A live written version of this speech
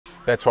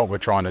that's what we're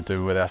trying to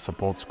do with our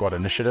support squad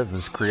initiative,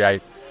 is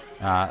create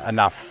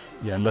enough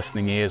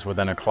listening ears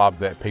within a club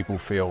that people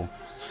feel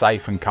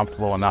safe and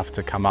comfortable enough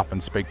to come up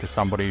and speak to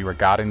somebody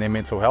regarding their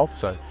mental health.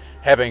 So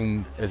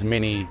having as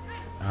many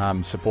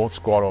support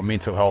squad or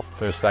mental health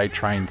first aid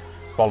trained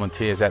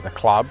volunteers at the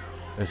club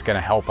is going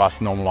to help us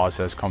normalise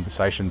those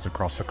conversations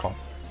across the club.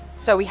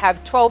 So we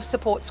have 12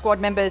 support squad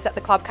members at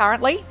the club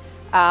currently.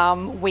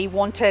 We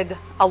wanted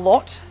a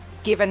lot,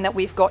 given that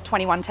we've got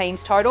 21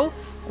 teams total.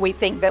 We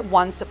think that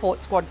one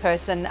support squad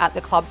person at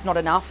the club's not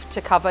enough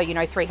to cover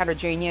 300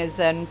 juniors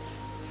and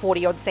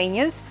 40 odd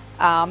seniors.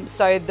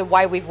 So the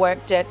way we've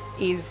worked it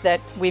is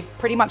that we've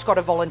pretty much got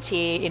a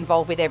volunteer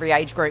involved with every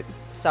age group.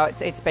 So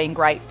it's been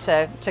great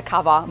to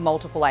cover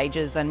multiple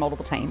ages and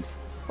multiple teams.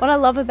 What I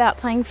love about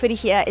playing footy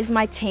here is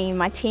my team.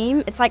 My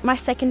team, it's like my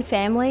second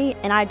family,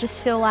 and I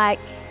just feel like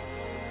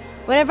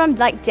whenever I'm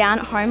like down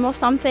at home or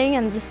something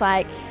and just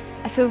like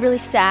I feel really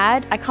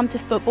sad, I come to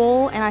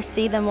football and I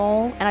see them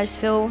all and I just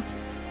feel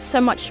so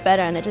much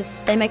better, and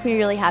they make me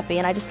really happy,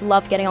 and I just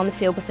love getting on the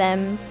field with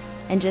them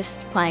and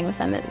just playing with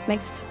them. It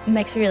makes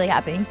me really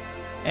happy.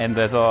 And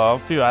there's a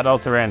few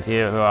adults around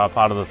here who are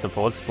part of the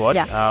support squad.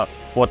 Yeah.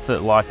 What's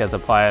it like as a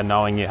player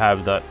knowing you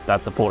have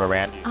that support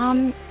around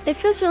you? It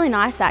feels really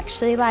nice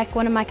actually. Like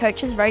one of my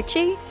coaches,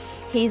 Rochi,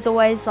 he's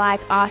always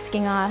like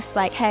asking us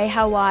like, hey,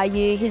 how are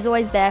you? He's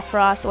always there for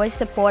us, always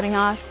supporting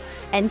us.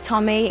 And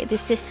Tommy, the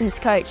assistants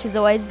coach, is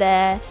always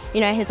there.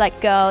 He's like,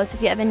 girls,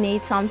 if you ever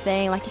need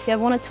something, like if you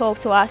ever want to talk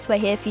to us, we're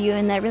here for you.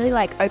 And they're really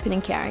like open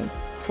and caring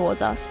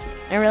towards us.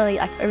 I really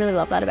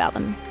love that about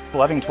them.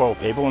 Well, having 12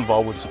 people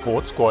involved with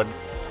support squad,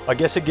 I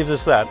guess it gives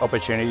us that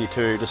opportunity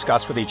to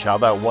discuss with each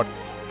other what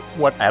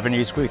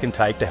avenues we can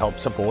take to help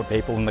support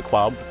people in the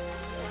club.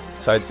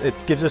 So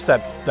it gives us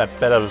that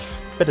bit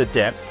of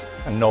depth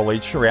and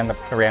knowledge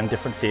around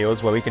different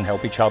fields where we can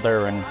help each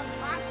other and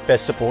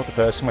best support the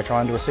person we're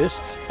trying to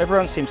assist.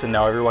 Everyone seems to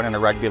know everyone in a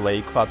rugby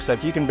league club, so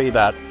if you can be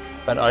that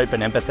open,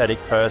 empathetic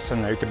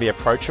person who can be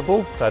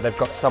approachable, so they've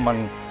got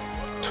someone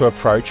to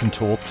approach and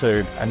talk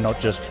to and not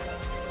just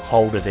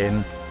hold it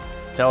in.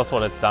 Tell us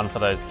what it's done for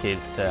those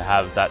kids to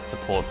have that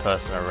support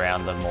person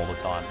around them all the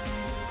time.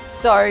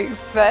 So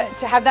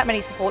to have that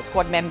many support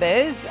squad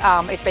members,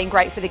 it's been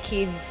great for the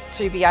kids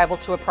to be able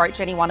to approach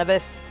any one of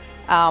us.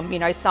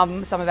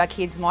 Some of our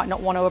kids might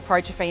not want to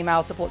approach a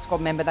female support squad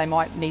member. They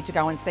might need to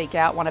go and seek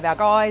out one of our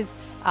guys.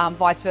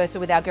 Vice versa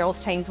with our girls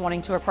teams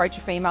wanting to approach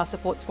a female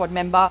support squad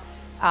member.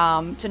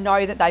 To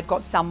know that they've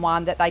got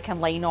someone that they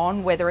can lean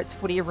on, whether it's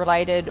footy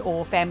related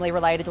or family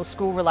related or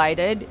school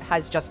related,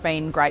 has just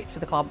been great for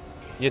the club.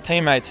 Your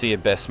teammates are your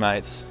best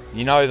mates.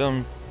 You know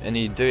them and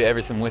you do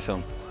everything with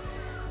them.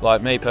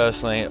 Like me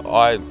personally,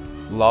 I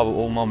love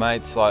all my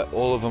mates, like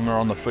all of them are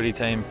on the footy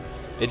team.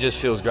 It just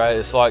feels great.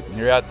 It's like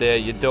you're out there,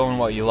 you're doing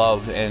what you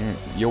love and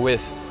you're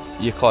with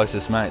your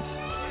closest mates.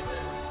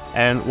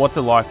 And what's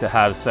it like to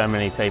have so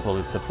many people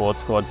in support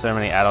squad, so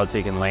many adults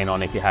you can lean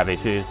on if you have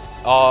issues?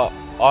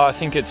 I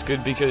think it's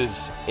good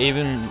because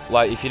even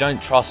like if you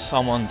don't trust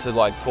someone to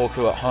like talk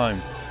to at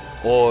home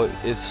or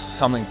it's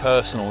something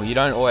personal, you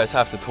don't always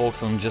have to talk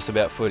to them just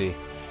about footy.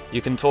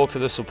 You can talk to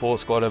the support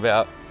squad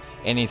about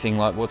anything,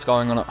 like what's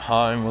going on at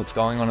home, what's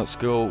going on at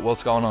school,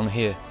 what's going on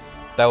here.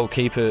 They'll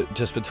keep it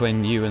just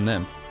between you and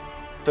them.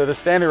 So the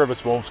Stanley River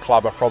Wolves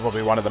club are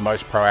probably one of the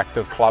most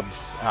proactive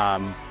clubs,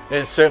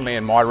 certainly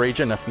in my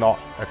region, if not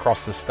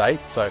across the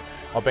state. So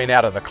I've been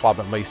out of the club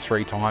at least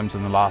 3 times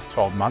in the last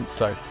 12 months.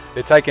 So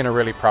they're taking a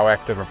really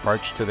proactive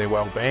approach to their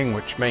well-being,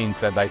 which means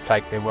that they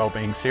take their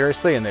well-being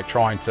seriously and they're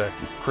trying to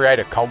create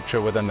a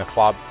culture within the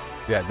club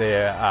that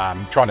they're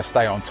trying to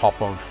stay on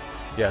top of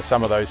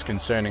some of those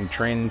concerning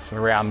trends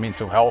around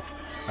mental health.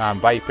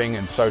 Vaping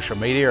and social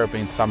media have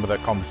been some of the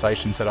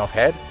conversations that I've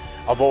had.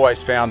 I've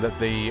always found that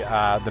the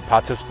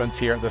participants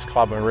here at this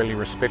club are really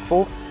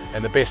respectful,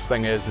 and the best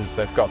thing is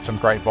they've got some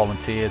great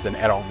volunteers and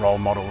adult role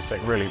models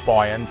that really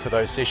buy into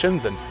those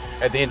sessions. And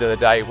at the end of the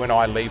day, when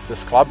I leave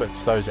this club,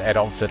 it's those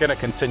adults that are going to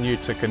continue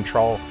to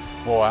control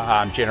or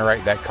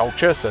generate that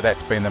culture. So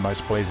that's been the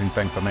most pleasing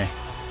thing for me.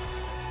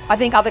 I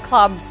think other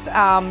clubs,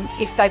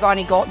 if they've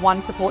only got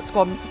one support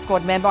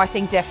squad member, I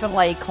think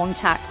definitely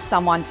contact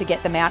someone to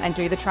get them out and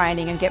do the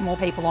training and get more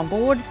people on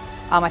board.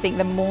 I think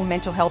the more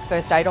mental health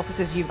first aid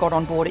officers you've got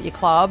on board at your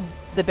club,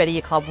 the better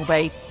your club will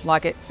be.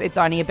 Like it's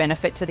only a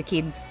benefit to the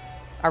kids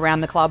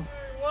around the club.